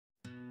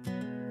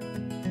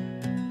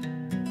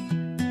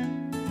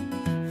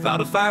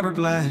Found a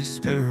fiberglass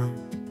Sparrow,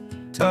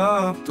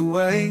 tucked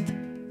away,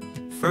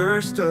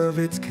 first of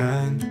its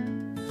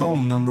kind,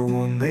 home number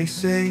one they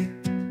say.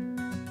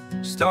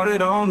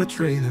 Started on the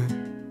trailer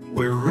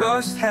where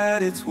rust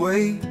had its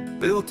way,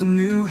 built a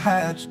new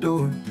hatch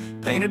door,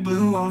 painted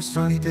blue on a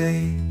sunny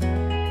day.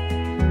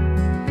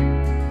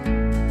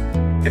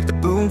 Picked a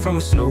boom from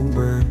a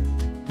snowbird,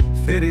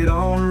 fitted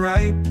on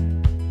right,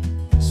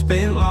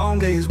 spent long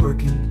days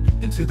working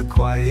into the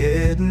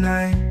quiet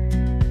night.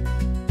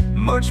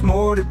 Much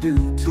more to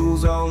do,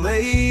 tools all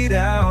laid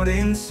out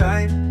in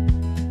sight.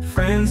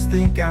 Friends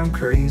think I'm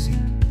crazy,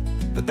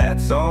 but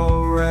that's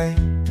alright.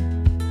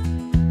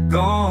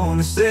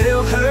 Gonna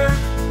sail her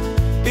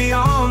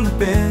beyond the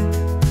bend,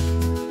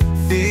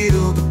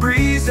 feel the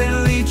breeze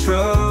and leave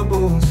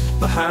troubles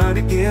behind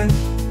again.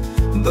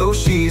 Though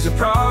she's a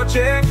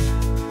project,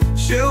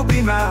 she'll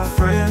be my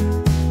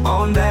friend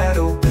on that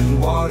open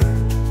water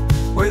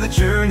where the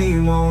journey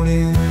won't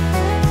end.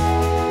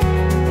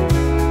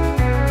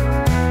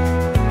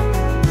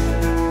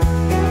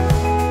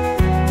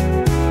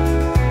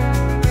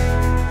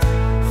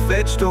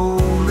 Fetched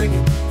old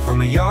rigging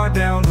from a yard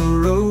down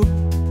the road,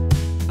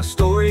 a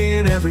story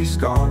in every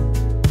scar,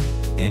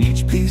 in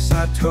each piece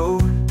I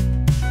towed.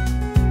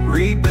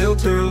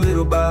 Rebuilt her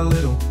little by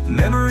little,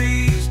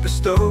 memories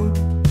bestowed.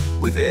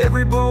 With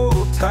every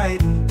bolt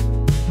tightened,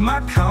 my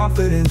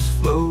confidence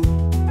flowed.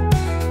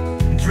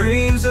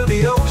 Dreams of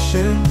the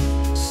ocean,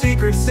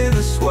 secrets in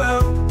the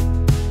swell,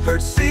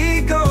 heard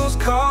seagulls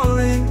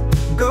calling,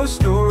 ghost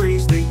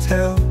stories they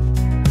tell.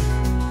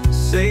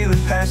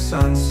 Sailing past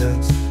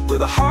sunsets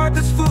with a heart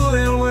that's full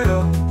and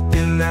well,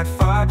 in that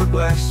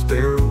fiberglass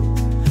Sparrow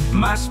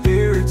my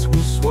spirits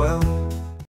will swell.